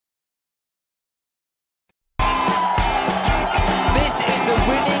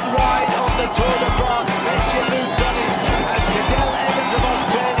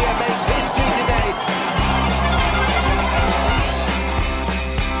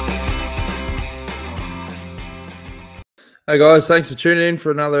Hey guys, thanks for tuning in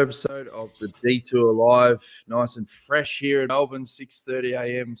for another episode of the Detour Live. Nice and fresh here in Melbourne, 6:30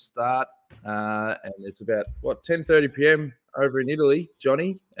 a.m. start, and it's about 10:30 p.m. over in Italy,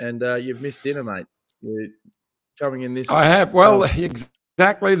 Johnny. And you've missed dinner, mate. You're coming in this. I have. Well,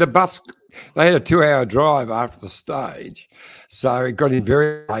 exactly. The bus. They had a 2-hour drive after the stage, so it got in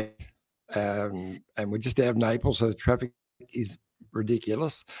very late, and we're just out of Naples, so the traffic is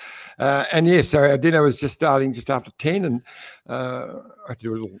ridiculous. And yeah, so our dinner was just starting just after 10, and I had to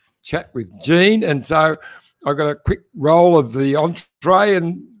do a little chat with Jean, and so I got a quick roll of the entree,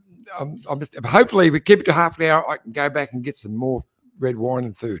 and I'm just, hopefully if we keep it to half an hour, I can go back and get some more red wine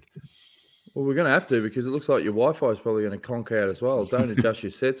and food. Well, we're going to have to, because it looks like your Wi-Fi is probably going to conk out as well. Don't adjust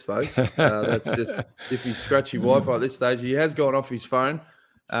your sets, folks. That's just if you scratch your Wi-Fi at this stage. He has gone off his phone.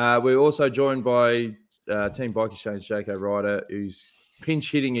 We're also joined by Team BikeExchange Jayco rider who's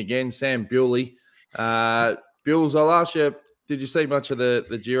pinch hitting again, Sam Bewley. Bills, I'll ask you, did you see much of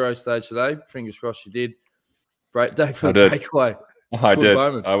the Giro stage today? Fingers crossed you did. Great day for the breakaway. I did.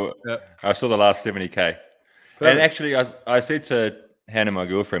 I saw the last 70K. Perfect. And actually, I said to Hannah, my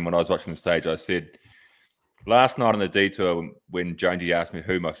girlfriend, when I was watching the stage, I said, last night on the detour, when Jonesy asked me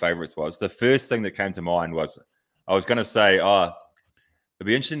who my favourites was, the first thing that came to mind was, I was going to say, it'd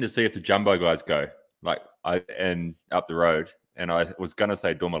be interesting to see if the Jumbo guys go, and up the road. And I was going to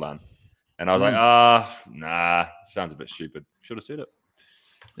say Dumoulin. And I was like, nah, sounds a bit stupid. Should have said it.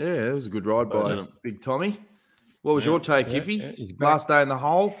 Yeah, it was a good ride by Big Tommy. What was your take, Iffy? Last day in the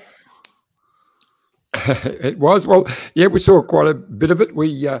hole? It was. Well, yeah, we saw quite a bit of it.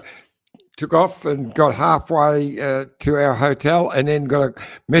 We took off and got halfway to our hotel, and then got a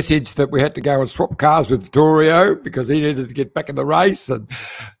message that we had to go and swap cars with Vittorio because he needed to get back in the race, and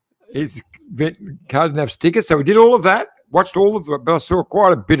his car didn't have stickers. So we did all of that, watched all of it, but I saw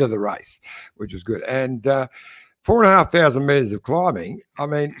quite a bit of the race, which was good. And 4,500 metres of climbing, I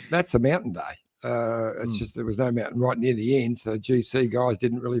mean, that's a mountain day. It's just there was no mountain right near the end, so the GC guys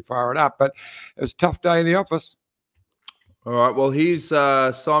didn't really fire it up. But it was a tough day in the office. All right, well, here's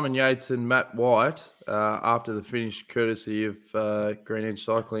Simon Yates and Matt White after the finish, courtesy of Green Edge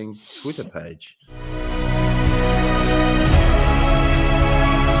Cycling Twitter page.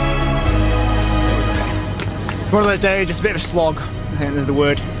 One of those days, just a bit of a slog, I think is the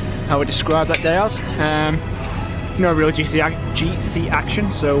word how we describe that day as. No real GC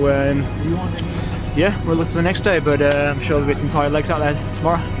action, so yeah, we'll look to the next day, but I'm sure we'll get some tired legs out there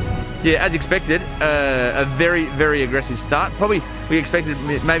tomorrow. Yeah, as expected, a very, very aggressive start. Probably we expected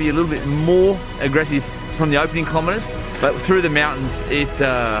maybe a little bit more aggressive from the opening kilometres, but through the mountains,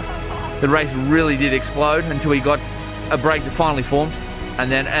 the race really did explode until we got a break that finally formed,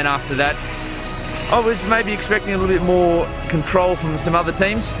 and after that, I was maybe expecting a little bit more control from some other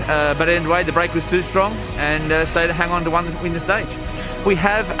teams, but anyway, the break was too strong, and so to hang on to win the stage. We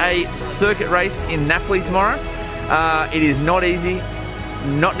have a circuit race in Napoli tomorrow. It is not easy,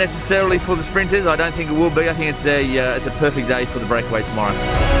 not necessarily for the sprinters. I don't think it will be. I think it's a perfect day for the breakaway tomorrow.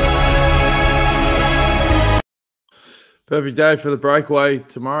 Perfect day for the breakaway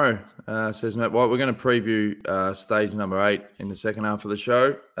tomorrow, says Matt White. We're going to preview stage number 8 in the second half of the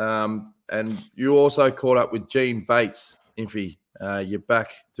show. And you also caught up with Gene Bates, Infy. You're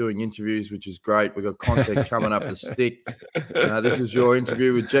back doing interviews, which is great. We've got content coming up the stick. This is your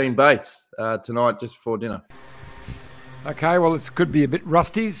interview with Gene Bates tonight, just before dinner. Okay, well, it could be a bit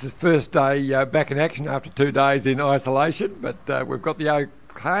rusty. It's his first day back in action after 2 days in isolation, but we've got the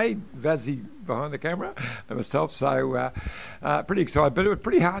okay, Vazzy behind the camera and myself, so pretty excited. But it was a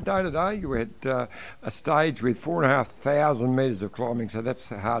pretty hard day today. We had a stage with 4,500 metres of climbing, so that's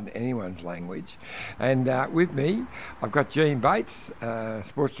hard in anyone's language. And with me, I've got Gene Bates,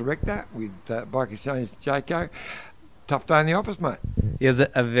 Sports Director with BikeExchange Jayco. Tough day in the office, mate. It was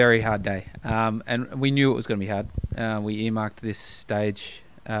a very hard day, and we knew it was going to be hard. We earmarked this stage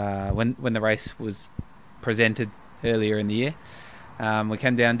when the race was presented earlier in the year. We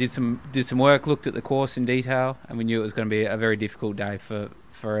came down, did some work, looked at the course in detail, and we knew it was going to be a very difficult day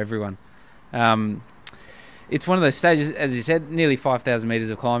for everyone. It's one of those stages, as you said, nearly 5,000 metres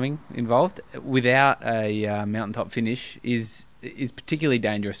of climbing involved. Without a mountaintop finish is particularly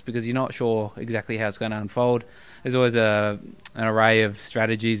dangerous because you're not sure exactly how it's going to unfold. There's always an array of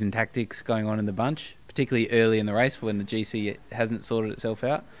strategies and tactics going on in the bunch, particularly early in the race when the GC hasn't sorted itself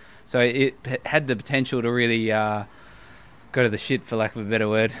out. So it had the potential to really go to the shit, for lack of a better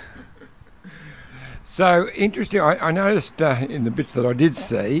word. So interesting. I noticed in the bits that I did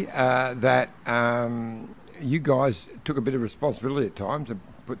see that you guys took a bit of responsibility at times and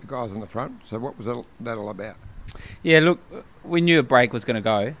put the guys on the front. So what was that all about? Yeah, look, we knew a break was going to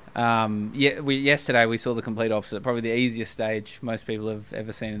go. Yesterday we saw the complete opposite. Probably the easiest stage most people have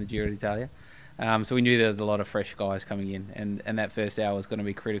ever seen in the Giro d'Italia. So we knew there was a lot of fresh guys coming in, and that first hour was going to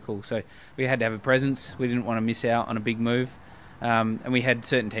be critical. So we had to have a presence. We didn't want to miss out on a big move. And we had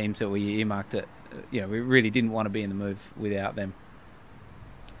certain teams that we earmarked it. We really didn't want to be in the move without them.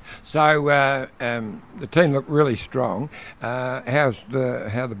 So the team looked really strong. How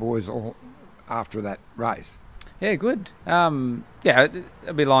the boys all after that race? Yeah, good.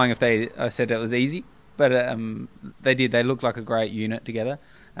 I'd be lying if I said it was easy, but they did. They looked like a great unit together.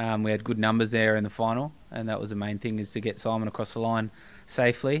 We had good numbers there in the final, and that was the main thing, is to get Simon across the line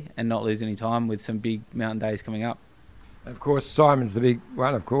safely and not lose any time with some big mountain days coming up. Of course, Simon's the big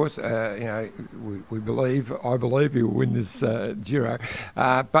one. Of course, I believe he will win this Giro.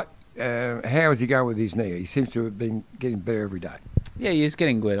 But how is he going with his knee? He seems to have been getting better every day. Yeah, he is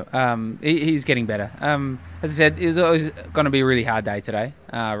getting good. He's getting better. As I said, it's always going to be a really hard day today,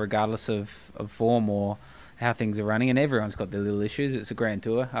 regardless of form or how things are running. And everyone's got their little issues. It's a Grand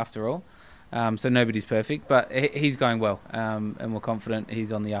Tour, after all. So nobody's perfect, but he's going well, and we're confident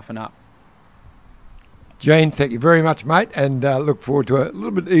he's on the up and up. Gene, thank you very much, mate, and look forward to a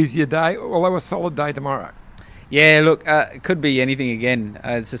little bit easier day, although a solid day tomorrow. Yeah, look, it could be anything again.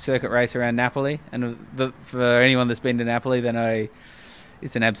 It's a circuit race around Napoli, and for anyone that's been to Napoli, they know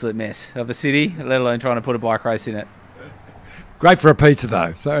it's an absolute mess of a city, let alone trying to put a bike race in it. Great for a pizza,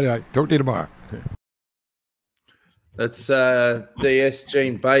 though. So anyway, talk to you tomorrow. That's DS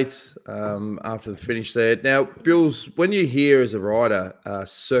Gene Bates after the finish there. Now, Bills, when you hear as a rider a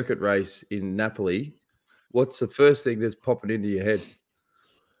circuit race in Napoli, what's the first thing that's popping into your head?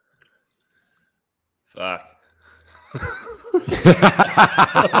 Fuck.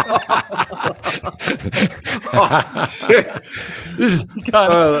 Oh, shit. This is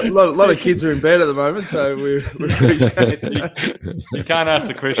a lot of kids are in bed at the moment, so we appreciate it. You can't ask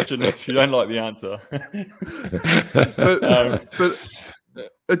the question if you don't like the answer. but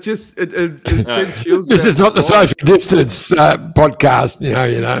it sent chills. This is not the social distance podcast.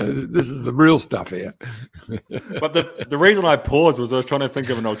 You know. This is the real stuff here. But the reason I paused was I was trying to think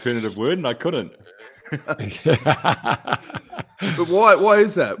of an alternative word and I couldn't. But why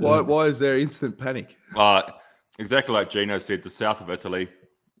is that? Why is there instant panic? Exactly like Gino said, the south of Italy,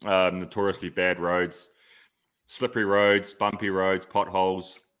 notoriously bad roads, slippery roads, bumpy roads,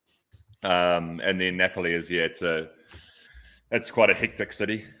 potholes, and then Napoli is it's quite a hectic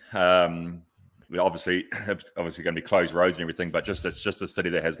city. Obviously going to be closed roads and everything, but it's just a city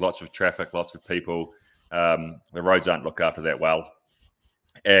that has lots of traffic, lots of people. The roads aren't looked after that well.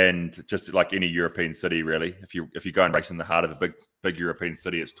 And just like any European city, really, if you go and race in the heart of a big European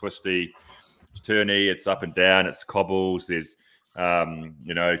city, it's twisty, it's turny, it's up and down, it's cobbles. There's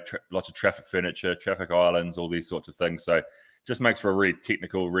lots of traffic furniture, traffic islands, all these sorts of things. So it just makes for a really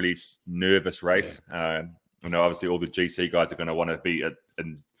technical, really nervous race. Obviously all the GC guys are going to want to be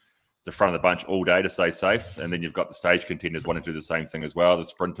in the front of the bunch all day to stay safe, and then you've got the stage contenders wanting to do the same thing as well. The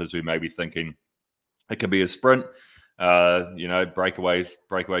sprinters who may be thinking it can be a sprint. Breakaway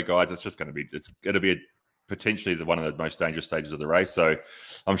guys, it's going to be potentially one of the most dangerous stages of the race. So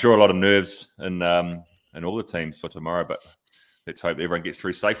I'm sure a lot of nerves in all the teams for tomorrow, but let's hope everyone gets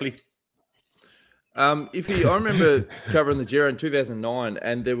through safely. I remember covering the Giro in 2009,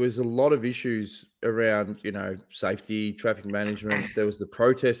 and there was a lot of issues around, safety, traffic management. There was the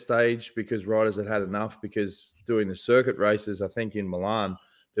protest stage because riders had enough, because doing the circuit races, I think in Milan,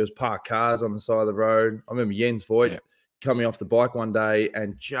 there was parked cars on the side of the road. I remember Jens Voigt coming off the bike one day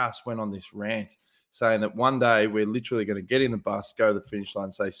and just went on this rant saying that one day we're literally going to get in the bus, go to the finish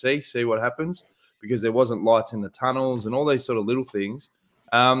line, say, see what happens, because there wasn't lights in the tunnels and all these sort of little things.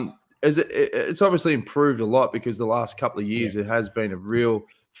 It's obviously improved a lot, because the last couple of years it has been a real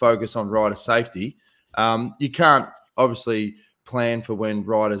focus on rider safety. You can't obviously plan for when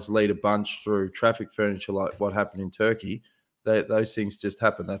riders lead a bunch through traffic furniture like what happened in Turkey. Those things just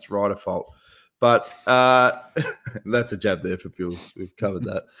happen. That's rider fault. But that's a jab there for Bills. We've covered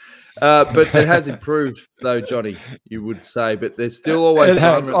that. But it has improved, though, Johnny, you would say. But there's still always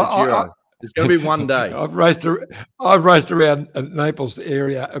drama at the Giro. There's going to be one day. I've raced around Naples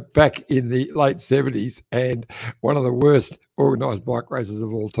area back in the late 70s, and one of the worst organised bike races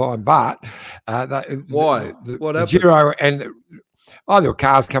of all time. But why? What happened? The Giro, and there were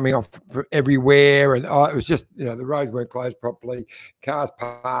cars coming off from everywhere, and it was just, the roads weren't closed properly, cars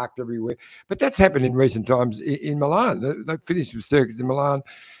parked everywhere. But that's happened in recent times in Milan. They finished with circuits in Milan,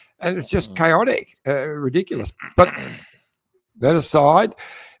 and it's just chaotic, ridiculous. But that aside,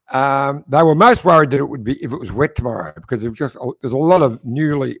 They were most worried that it would be if it was wet tomorrow, because there's a lot of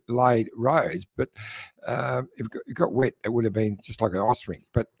newly laid roads. But if it got wet, it would have been just like an ice rink.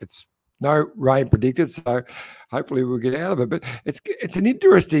 But it's no rain predicted, so hopefully we'll get out of it. But it's an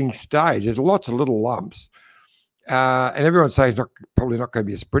interesting stage. There's lots of little lumps, and everyone's saying it's probably not going to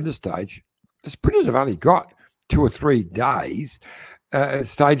be a sprinter stage. The sprinters have only got 2 or 3 days.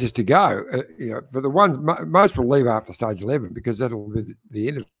 Stages to go. For the ones, most will leave after stage 11 because that'll be the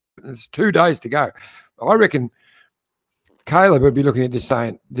end of it. It's 2 days to go. I reckon Caleb would be looking at this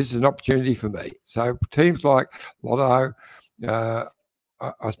saying, this is an opportunity for me. So teams like Lotto, I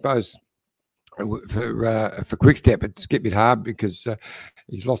suppose for Quickstep, it's a bit hard because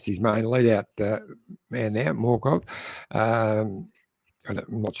he's lost his main lead-out man now, Morkov. I'm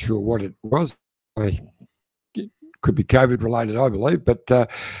not sure what it was. Could be COVID related, I believe, but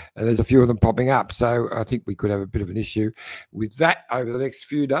there's a few of them popping up. So I think we could have a bit of an issue with that over the next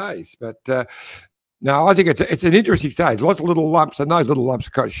few days. But no, I think it's an interesting stage. Lots of little lumps, and those little lumps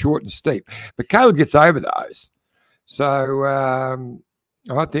are kind of short and steep. But Caleb gets over those. So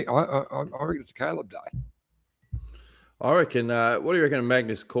I think I reckon it's a Caleb day. I reckon. What do you reckon of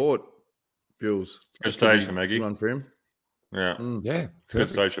Magnus Court, Bills? Good stage for Maggie. Run for him. Yeah, yeah, it's good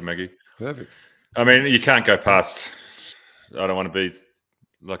stage for Maggie. Perfect. I mean, you can't go past. I don't want to be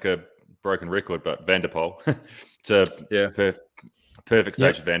like a broken record, but Van der Poel. It's a perfect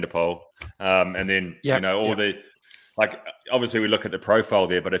stage of Van der Poel. And then the obviously we look at the profile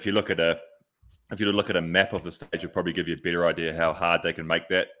there, but if you look at a map of the stage, it'll probably give you a better idea how hard they can make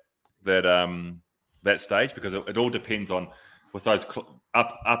that stage, because it all depends on with those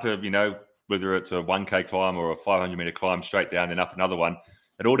upper, whether it's a 1K climb or a 500-meter climb straight down, then up another one.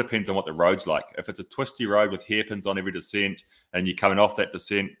 It all depends on what the road's like. If it's a twisty road with hairpins on every descent and you're coming off that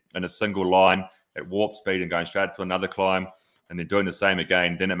descent in a single line at warp speed and going straight for another climb and then doing the same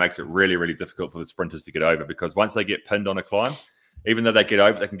again, then it makes it really, really difficult for the sprinters to get over, because once they get pinned on a climb, even though they can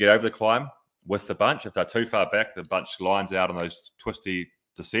get over the climb with the bunch, if they're too far back, the bunch lines out on those twisty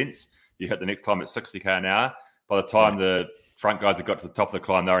descents, you hit the next climb at 60k an hour. By the time the front guys have got to the top of the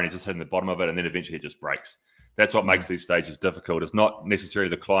climb, they're only just hitting the bottom of it, and then eventually it just breaks. That's what makes these stages difficult. It's not necessarily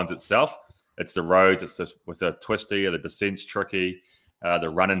the climbs itself. It's the roads. It's just with the twisty or the descent's tricky. The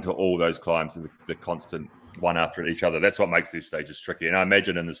run into all those climbs, the constant one after each other. That's what makes these stages tricky. And I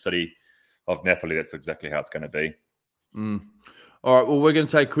imagine in the city of Napoli, that's exactly how it's going to be. All right. Well, we're going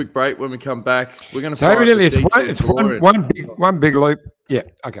to take a quick break. When we come back, we're going to. So evidently, it's one big loop. Yeah.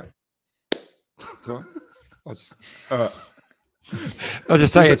 Okay. All right. I'll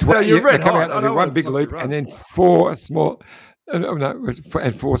just say it's one big loop and then 4 small,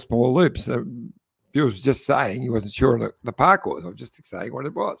 and 4 small loops. Bill was just saying he wasn't sure on the parkour. I'm just saying what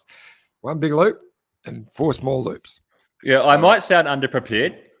it was. One big loop and 4 small loops. Yeah, I might sound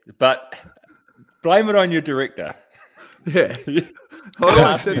underprepared, but blame it on your director. Yeah.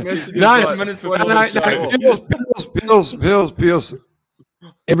 Pills.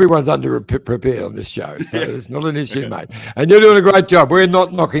 Everyone's under-prepared on this show, so it's not an issue, mate. And you're doing a great job. We're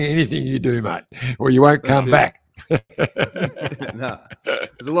not knocking anything you do, mate, or you won't come back. No.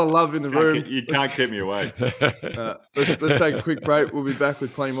 There's a lot of love in the room. You can't keep me away. Let's take a quick break. We'll be back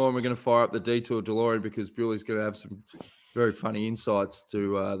with plenty more, and we're going to fire up the Detour DeLorean because Bewley's going to have some very funny insights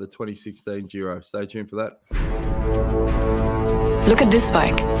to the 2016 Giro. Stay tuned for that. Look at this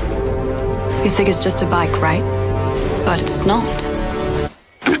bike. You think it's just a bike, right? But it's not.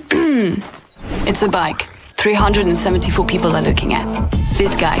 It's a bike. 374 people are looking at.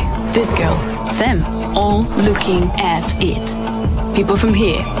 This guy, this girl, them, all looking at it. People from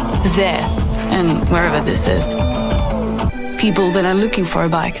here, there, and wherever this is. People that are looking for a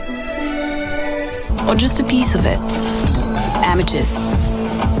bike. Or just a piece of it. Amateurs,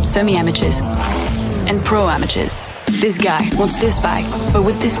 semi-amateurs, and pro-amateurs. This guy wants this bike, but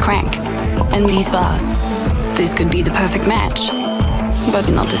with this crank and these bars. This could be the perfect match. But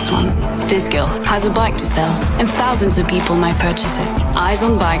not this one. This girl has a bike to sell, and thousands of people might purchase it. Eyes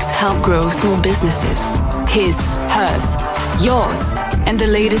on Bikes help grow small businesses. His, hers, yours, and the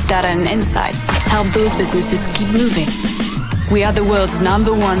latest data and insights help those businesses keep moving. We are the world's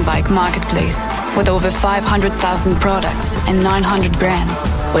 #1 bike marketplace, with over 500,000 products and 900 brands,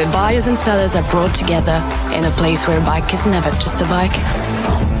 where buyers and sellers are brought together in a place where a bike is never just a bike.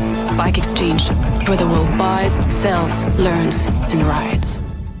 BikeExchange, where the world buys, sells, learns, and rides.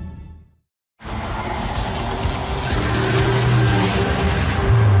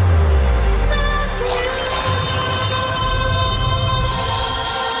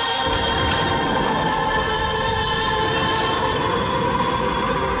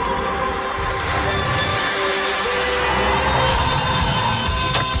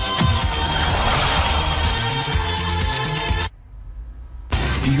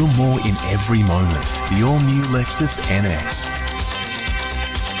 every moment. The all-new Lexus NX.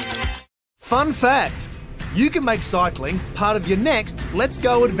 Fun fact, you can make cycling part of your next Let's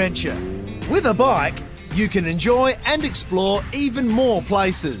Go adventure. With a bike, you can enjoy and explore even more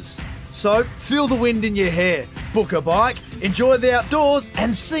places. So, feel the wind in your hair, book a bike, enjoy the outdoors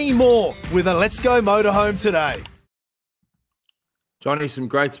and see more with a Let's Go motorhome today. Johnny, some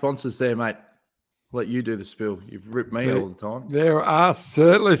great sponsors there, mate. I'll let you do the spiel. You've ripped me all the time. There are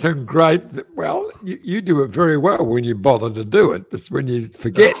certainly some great... Well, you do it very well when you bother to do it. It's when you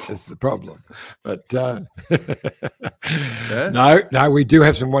forget that's the problem. But no, we do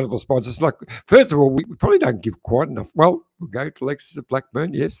have some wonderful sponsors. Like, first of all, we probably don't give quite enough. Well, we'll go to Lexus at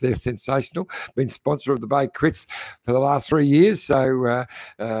Blackburn. Yes, they're sensational. Been sponsor of the Bay Crits for the last 3 years. So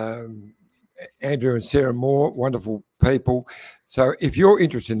Andrew and Sarah Moore, wonderful people. So if you're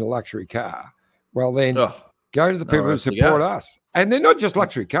interested in a luxury car, well, then go to the people who support us. And they're not just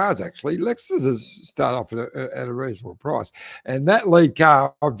luxury cars, actually. Lexuses start off at a reasonable price. And that lead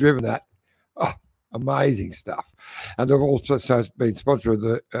car, I've driven that. Oh, amazing stuff. And they've also been sponsor of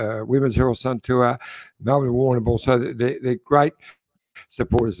the Women's Herald Sun Tour, Melbourne Warrnambool. So they're great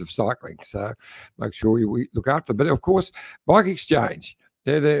supporters of cycling. So make sure we look after them. But, of course, BikeExchange,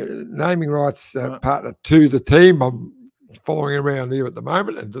 they're the naming rights partner to the team. I'm following around here at the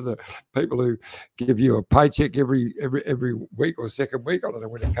moment, and to the people who give you a paycheck every week or second week. I don't know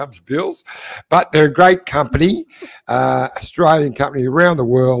when it comes, bills, but they're a great company, Australian company around the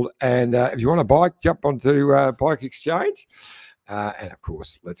world. And if you want a bike, jump onto BikeExchange, and of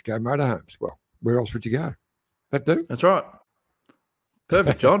course, Let's Go Motorhomes. Well, where else would you go? That do? That's right.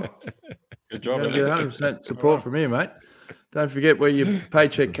 Perfect, John. Good job. You get 100% support from you, mate. Don't forget where your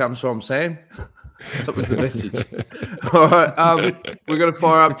paycheck comes from, Sam. That was the message. All right, we're going to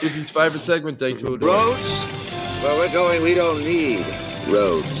fire up Iffy's favourite segment, Detour. Roads? Where we're going, we don't need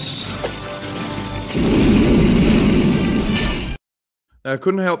roads. Now, I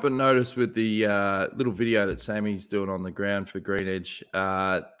couldn't help but notice with the little video that Sammy's doing on the ground for Green Edge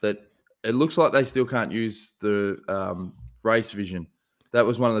that it looks like they still can't use the race vision. That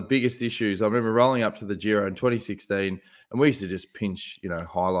was one of the biggest issues. I remember rolling up to the Giro in 2016, and we used to just pinch,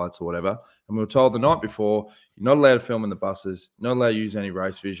 highlights or whatever. And we were told the night before, you're not allowed to film in the buses, you're not allowed to use any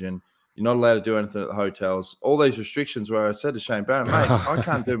race vision, you're not allowed to do anything at the hotels. All these restrictions where I said to Shane Barron, mate, I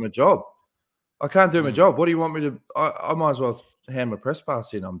can't do my job. I can't do my job. What do you want me to? I might as well hand my press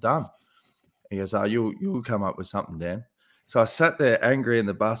pass in. I'm done. He goes, you'll come up with something, Dan. So I sat there angry in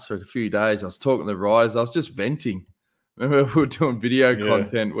the bus for a few days. I was talking to the riders. I was just venting. Remember, we were doing video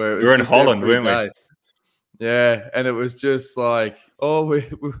content where it was we were in Holland, weren't we? Yeah, and it was just like, we're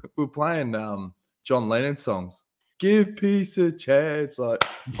playing John Lennon songs. Give peace a chance, like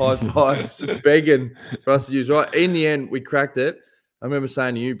high fives, just begging for us to use. Right, in the end, we cracked it. I remember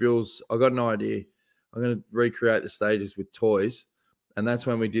saying to you, Bills, I got an idea. I'm going to recreate the stages with toys, and that's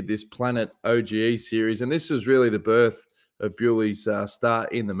when we did this Planet OGE series. And this was really the birth of Bewley's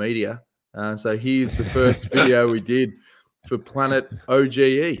start in the media. So here's the first video we did for Planet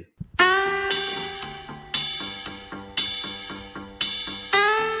OGE.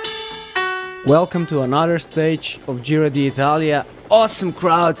 Welcome to another stage of Giro d'Italia. Awesome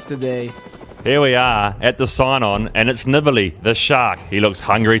crowds today. Here we are at the sign-on, and it's Nibali, the shark. He looks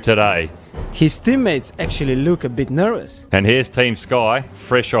hungry today. His teammates actually look a bit nervous. And here's Team Sky,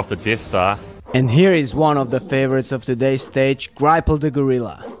 fresh off the Death Star. And here is one of the favorites of today's stage, Greipel the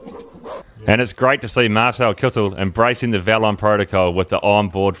Gorilla. And it's great to see Marcel Kittel embracing the Vallon protocol with the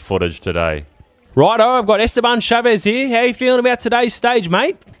onboard footage today. Righto, I've got Esteban Chavez here. How are you feeling about today's stage,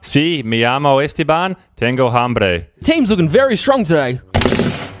 mate? Si, me llamo Esteban, tengo hambre. Team's looking very strong today.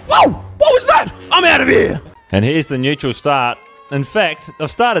 Whoa! What was that? I'm out of here! And here's the neutral start. In fact, I've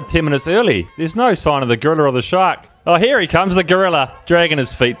started 10 minutes early. There's no sign of the gorilla or the shark. Oh, here he comes, the gorilla, dragging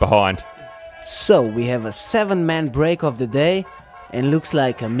his feet behind. So, we have a 7-man break of the day, and looks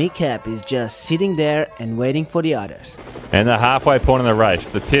like a Micap is just sitting there and waiting for the others. And the halfway point in the race,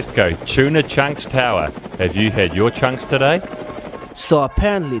 the Tesco Tuna Chunks Tower. Have you had your chunks today? So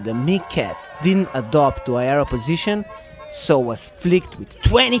apparently the Micap didn't adopt to aero position, so was flicked with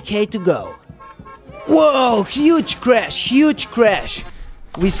 20k to go. Whoa, huge crash, huge crash.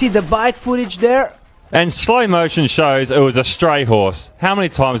 We see the bike footage there. And slow motion shows it was a stray horse. How many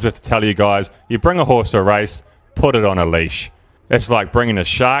times do we have to tell you guys, you bring a horse to a race, put it on a leash. It's like bringing a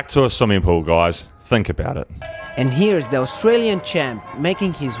shark to a swimming pool, guys. Think about it. And here's the Australian champ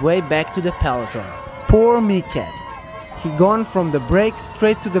making his way back to the peloton. Poor Micap. He gone from the brake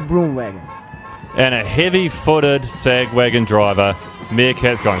straight to the broom wagon. And a heavy-footed sag wagon driver,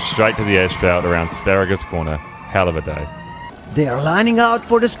 Meerkat's gone straight to the asphalt around Asparagus Corner. Hell of a day. They are lining out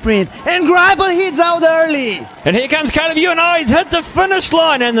for the sprint, and Greipel hits out early. And here comes Caleb Ewan. He's hit the finish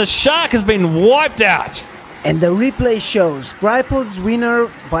line, and the Shark has been wiped out. And the replay shows Greipel's winner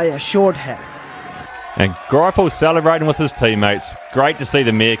by a short hack. And Greipel celebrating with his teammates. Great to see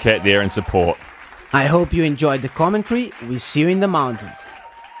the Meerkat there in support. I hope you enjoyed the commentary. We'll see you in the mountains.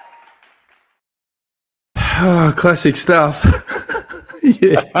 Classic stuff.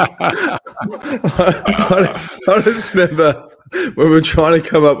 Yeah. I just remember when we're trying to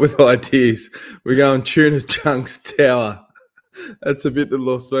come up with ideas, we're going tuna chunks tower. That's a bit that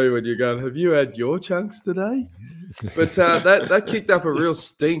lost me when you're going, have you had your chunks today? But that kicked up a real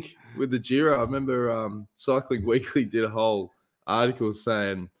stink with the Giro. I remember Cycling Weekly did a whole article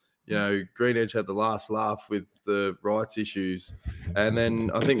saying, you know, Green Edge had the last laugh with the rights issues. And then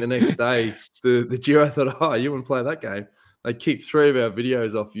I think the next day, the Giro thought, oh, you wouldn't play that game. They kicked 3 of our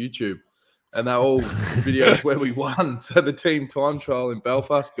videos off YouTube. And they're all videos where we won. So the team time trial in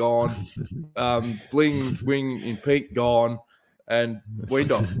Belfast, gone. Bling Wing in Peak, gone. And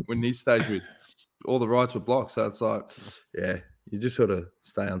Weendorf, when this stage with all the rights were blocked. So it's like, yeah, you just sort of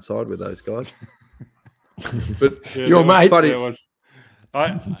stay on side with those guys. But yeah, your mate. Funny.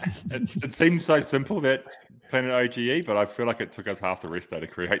 It seems so simple, that Planet OGE, but I feel like it took us half the rest day to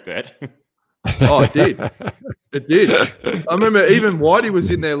create that. Oh, it did. It did. I remember even Whitey was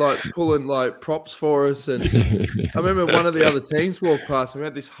in there like pulling like props for us. And I remember one of the other teams walked past and we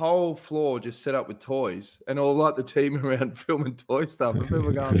had this whole floor just set up with toys and all like the team around filming toy stuff. And people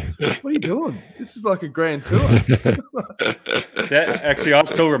were going, what are you doing? This is like a grand tour. Actually, I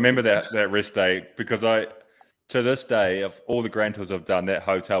still remember that rest day because to this day, of all the grand tours I've done, that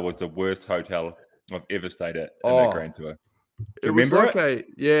hotel was the worst hotel I've ever stayed at in that grand tour. It was like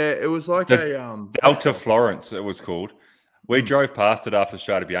it was like Delta Florence, it was called. We drove past it after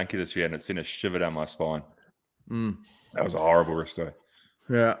Strade Bianchi this year and it sent a shiver down my spine. That was a horrible rest day.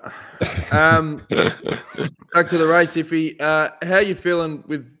 Yeah. Back to the race, Iffy. How are you feeling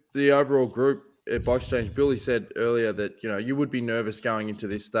with the overall group at BikeExchange? Billy said earlier that, you know, you would be nervous going into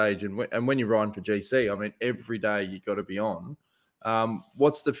this stage, and when you're riding for GC, I mean, every day you got to be on.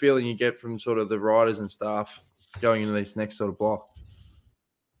 What's the feeling you get from sort of the riders and staff going into this next sort of block?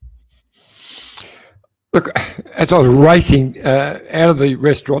 Look, as I was racing out of the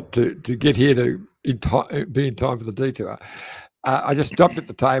restaurant to get here to be in time for the detour, I just stopped at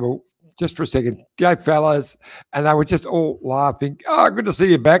the table just for a second. Go, fellas. And they were just all laughing. Oh, good to see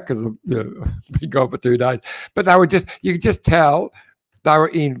you back, because I've been gone for 2 days. But they were just, you could just tell they were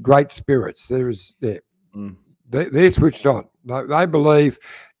in great spirits. They're switched on. They believe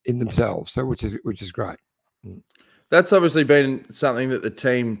in themselves, so which is great. That's obviously been something that the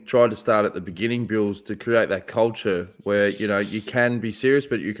team tried to start at the beginning, Bills, to create that culture where, you know, you can be serious,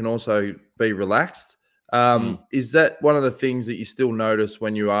 but you can also be relaxed. Is that one of the things that you still notice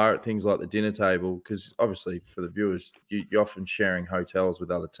when you are at things like the dinner table? Because obviously for the viewers, you're often sharing hotels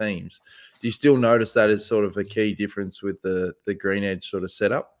with other teams. Do you still notice that as sort of a key difference with the Green Edge sort of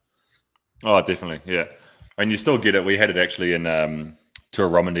setup? Oh, definitely, yeah. And you still get it. We had it actually in Tour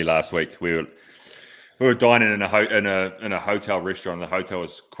Romandy last week. We were dining in a hotel restaurant. The hotel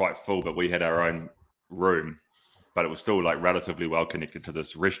was quite full, but we had our own room. But it was still like relatively well connected to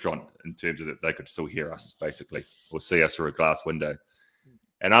this restaurant in terms of that they could still hear us basically, or see us through a glass window.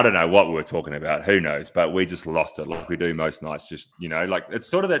 And I don't know what we were talking about, who knows, but we just lost it like we do most nights. Just, you know, like it's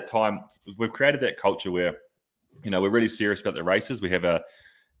sort of that time we've created that culture where, you know, we're really serious about the races. We have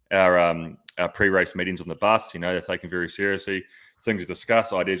our pre-race meetings on the bus, you know, they're taken very seriously. Things are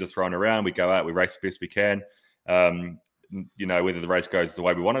discussed, ideas are thrown around. We go out, we race the best we can. You know, whether the race goes the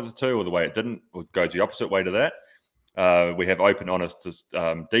way we wanted it to or the way it didn't, or goes the opposite way to that. We have open, honest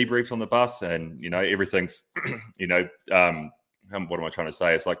debriefs on the bus, and you know everything's, you know, what am I trying to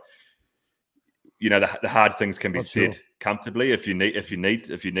say? It's like, you know, the hard things can be said comfortably if you need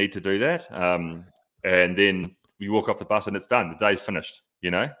to do that, and then you walk off the bus and it's done. The day's finished, you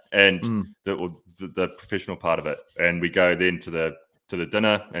know, and the professional part of it, and we go then to the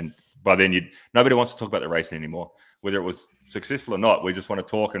dinner, and by then nobody wants to talk about the racing anymore, whether it was successful or not. We just want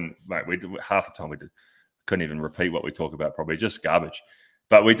to talk, and mate, half the time couldn't even repeat what we talk about, probably just garbage.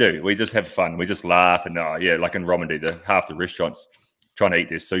 But we just have fun. We just laugh. And like in Romandy, half the restaurants trying to eat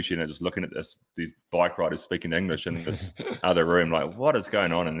their sushi and they're just looking at these bike riders speaking English in this other room, like, what is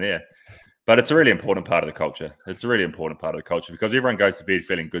going on in there? But it's a really important part of the culture. It's a really important part of the culture because everyone goes to bed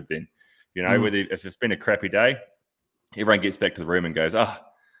feeling good then. You know, whether if it's been a crappy day, everyone gets back to the room and goes,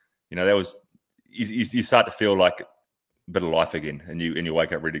 you know, that was, you start to feel like a bit of life again, and you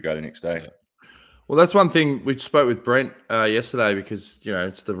wake up ready to go the next day. Well, that's one thing we spoke with Brent yesterday because,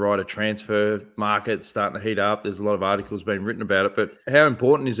 it's the rider transfer market starting to heat up. There's a lot of articles being written about it. But how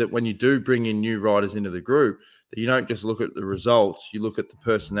important is it when you do bring in new riders into the group that you don't just look at the results, you look at the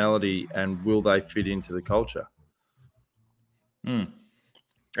personality and will they fit into the culture? And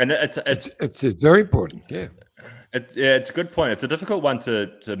it's very important, yeah. It's a good point. It's a difficult one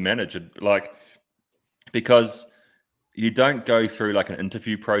to manage, because you don't go through like an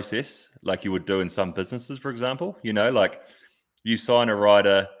interview process like you would do in some businesses, for example. Like you sign a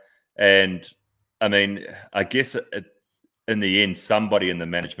rider, and I mean, I guess in the end, somebody in the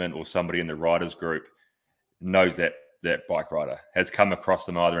management or somebody in the riders group knows that bike rider, has come across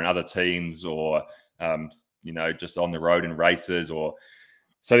them either in other teams or just on the road in races, or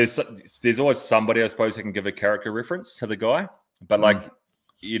so there's always somebody, I suppose, who can give a character reference to the guy. But like,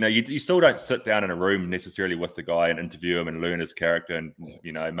 you still don't sit down in a room necessarily with the guy and interview him and learn his character and,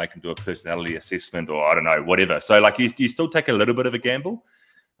 make him do a personality assessment or I don't know, whatever. So like you still take a little bit of a gamble.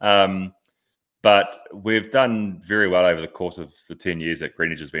 But we've done very well over the course of the 10 years that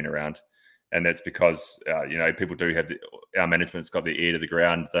Greenwich has been around. And that's because, people do have our management's got their ear to the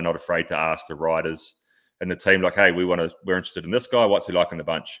ground. They're not afraid to ask the riders and the team, like, hey, we're interested in this guy. What's he like in the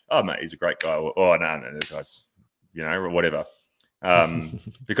bunch? Oh, mate, he's a great guy. Or, oh, no, this guy's, or whatever.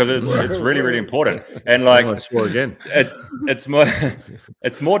 Because it's really, really important. And like, I swore again. It's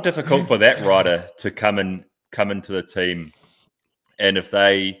more difficult for that rider to come into the team. And if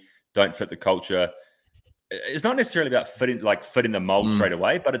they don't fit the culture, it's not necessarily about fitting the mold straight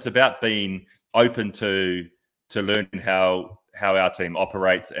away, but it's about being open to learn how our team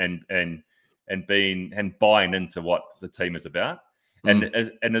operates and buying into what the team is about. And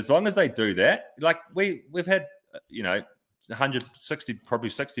as long as they do that, like we've had 160, probably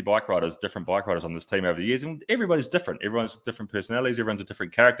 60 different bike riders on this team over the years, and everybody's different. Everyone's different personalities. Everyone's a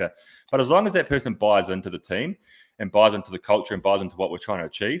different character. But as long as that person buys into the team and buys into the culture and buys into what we're trying to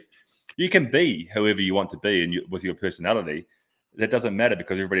achieve, you can be whoever you want to be, and with your personality, that doesn't matter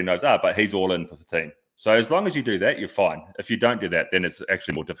because everybody knows, but he's all in for the team. So as long as you do that, you're fine. If you don't do that, then it's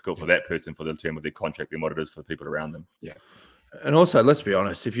actually more difficult for that person for the term of their contract than what it is for the people around them. Yeah. And also, let's be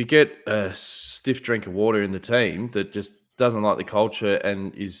honest, if you get a stiff drink of water in the team that just doesn't like the culture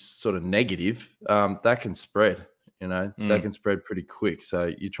and is sort of negative, that can spread, that can spread pretty quick. So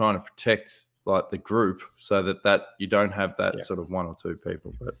you're trying to protect like the group so that you don't have that sort of one or two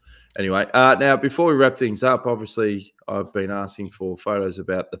people. But anyway, now before we wrap things up, obviously I've been asking for photos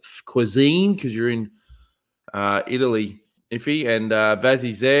about the cuisine because you're in Italy, Iffy, and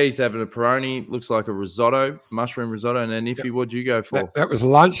Vazzy's there. He's having a Peroni, looks like a risotto, mushroom risotto. And then Iffy, what'd you go for? That was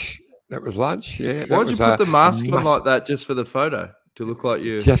lunch. That was lunch, yeah. Why'd you put the mask on like that just for the photo? To look like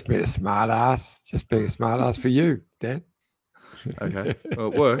you? Just being a smart ass. Just being a smart ass for you, Dan. Okay,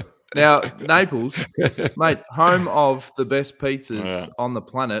 well, it worked. Now, Naples, mate, home of the best pizzas on the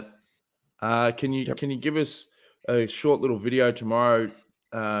planet. Can you give us a short little video tomorrow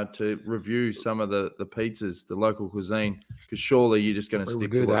to review some of the pizzas, the local cuisine? Because surely you're just going to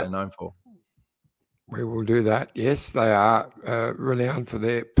stick to what they're known for. We will do that. Yes, they are renowned for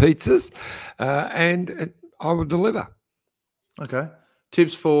their pizzas, and I will deliver. Okay.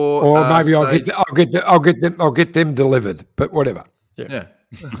 Tips for, or maybe I'll get them delivered. But whatever. Yeah.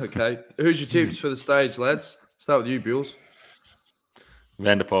 Okay. Who's your tips for the stage, lads? Start with you, Bills.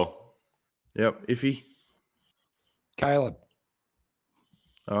 Vanderpool. Yep. Iffy. Caleb.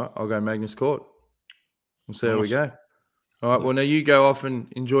 All right. I'll go Magnus Court. We'll see how we go. All right. Well, now you go off and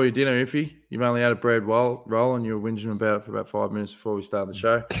enjoy your dinner, Iffy. You've only had a bread roll and you were whinging about it for about 5 minutes before we start the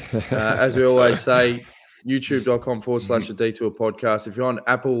show. As we always say, youtube.com/the Detour podcast. If you're on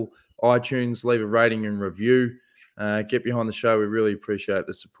Apple, iTunes, leave a rating and review. Get behind the show. We really appreciate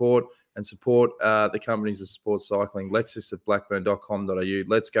the support and support the companies that support cycling. Lexus at blackburn.com.au,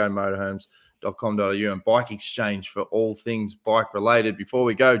 Let's Go Motorhomes.com.au, and Bike Exchange for all things bike related. Before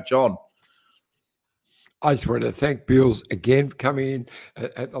we go, John. I just want to thank Bills again for coming in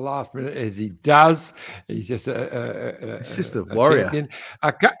at the last minute as he does. He's just a warrior. Champion.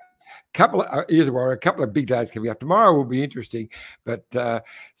 Here's a warrior. A couple of big days coming up. Tomorrow will be interesting, but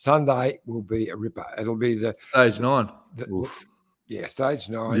Sunday will be a ripper. It'll be the stage 9. Stage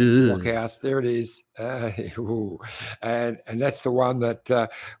 9 blockhouse. There it is. And that's the one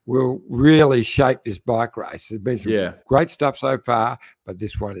that will really shape this bike race. There's been some great stuff so far, but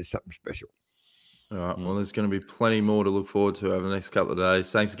this one is something special. All right. Well, there's going to be plenty more to look forward to over the next couple of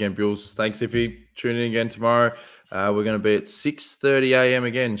days. Thanks again, Bills. Thanks, Iffy. Tune in again tomorrow. We're going to be at 6:30 a.m.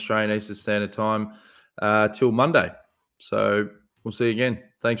 again, Australian Eastern Standard Time, till Monday. So we'll see you again.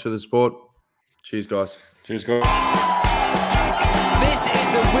 Thanks for the support. Cheers, guys. Cheers, guys. This is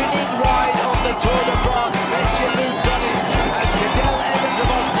the